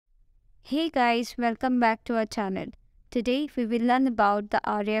Hey guys, welcome back to our channel. Today we will learn about the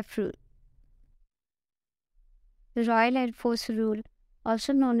RAF rule. The Royal Air Force rule,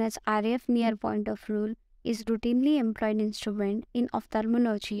 also known as RAF near point of rule, is routinely employed instrument in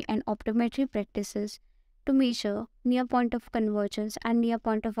ophthalmology and optometry practices to measure near point of convergence and near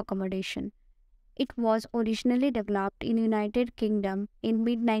point of accommodation. It was originally developed in United Kingdom in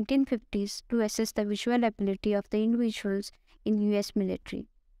mid-1950s to assess the visual ability of the individuals in US military.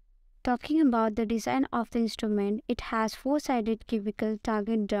 Talking about the design of the instrument, it has four-sided cubical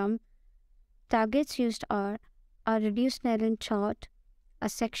target drum. Targets used are a reduced Snellen chart, a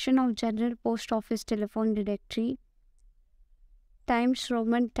section of General Post Office telephone directory, Times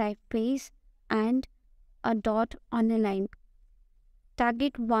Roman typeface, and a dot on a line.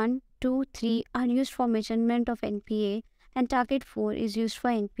 Target 1, 2, 3 are used for measurement of NPA and target 4 is used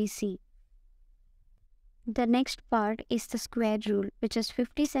for NPC. The next part is the square rule, which is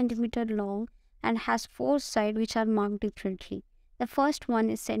 50 cm long and has four sides which are marked differently. The first one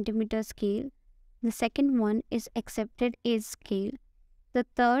is centimeter scale. The second one is accepted age scale. The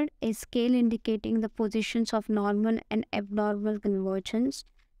third is scale indicating the positions of normal and abnormal convergence.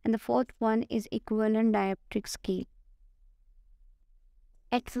 And the fourth one is equivalent dioptric scale.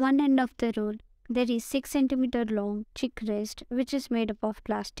 At one end of the rule, there is 6 cm long cheek rest which is made up of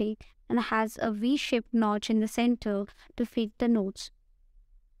plastic and has a V-shaped notch in the center to fit the notes.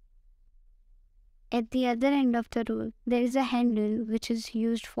 At the other end of the rule, there is a handle which is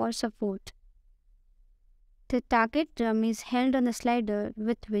used for support. The target drum is held on the slider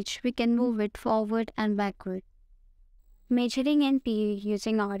with which we can move it forward and backward. Measuring NPA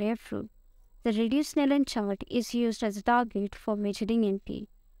using RAF rule. The reduced Snellen chart is used as a target for measuring NPA.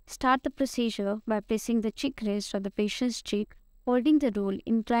 Start the procedure by placing the cheek rest on the patient's cheek, holding the rule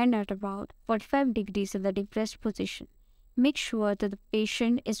inclined at about 45 degrees in the depressed position. Make sure that the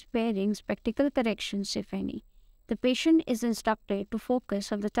patient is wearing spectacle corrections if any. The patient is instructed to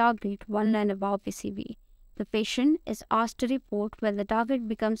focus on the target one line above PCB. The patient is asked to report when the target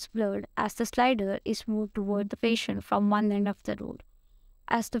becomes blurred as the slider is moved toward the patient from one end of the rule.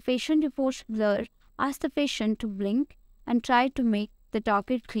 As the patient reports blur, ask the patient to blink and try to make the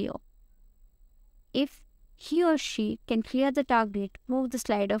target clear. If he or she can clear the target, move the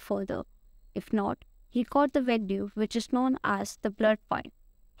slider further. If not, record the value which is known as the blur point.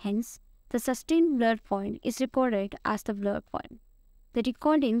 Hence, the sustained blur point is recorded as the blur point. The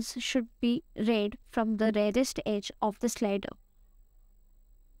recordings should be read from the rearest edge of the slider.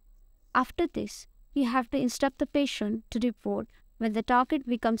 After this, you have to instruct the patient to report when the target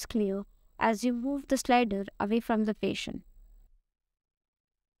becomes clear as you move the slider away from the patient.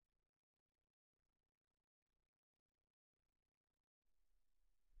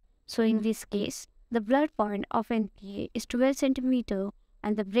 So in this case, the blur point of NPA is 12 cm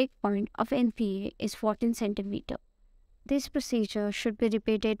and the break point of NPA is 14 cm. This procedure should be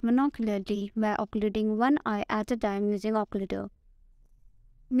repeated monocularly by occluding one eye at a time using occluder.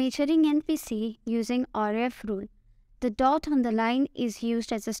 Measuring NPC using RAF rule. The dot on the line is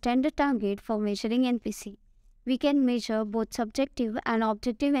used as a standard target for measuring NPC. We can measure both subjective and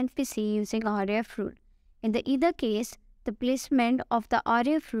objective NPC using RAF rule. In either case, the placement of the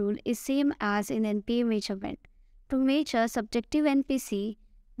RAF rule is same as in NPA measurement. To measure subjective NPC,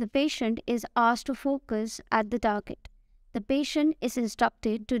 the patient is asked to focus at the target. The patient is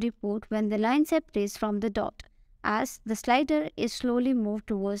instructed to report when the line separates from the dot, as the slider is slowly moved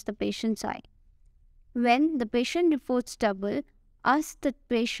towards the patient's eye. When the patient reports double, ask the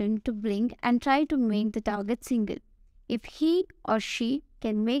patient to blink and try to make the target single. If he or she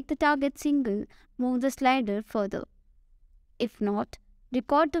can make the target single, move the slider further. If not,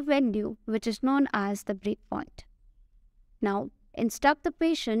 record the value which is known as the break point. Now, instruct the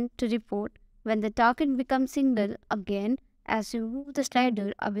patient to report when the target becomes single again as you move the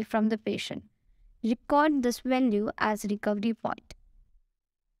slider away from the patient. Record this value as recovery point.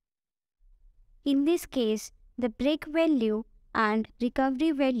 In this case, the break value and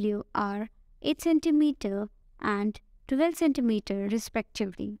recovery value are 8 cm and 12 cm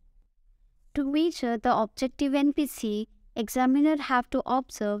respectively. To measure the objective NPC, examiner have to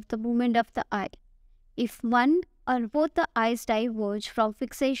observe the movement of the eye. If one or both the eyes diverge from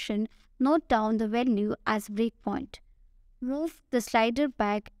fixation, note down the value as breakpoint. Move the slider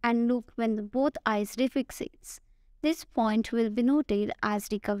back and look when both eyes refixates. This point will be noted as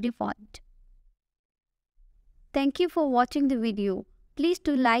recovery point. Thank you for watching the video. Please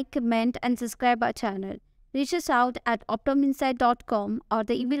do like, comment and subscribe our channel. Reach us out at optominsight.com or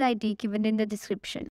the email ID given in the description.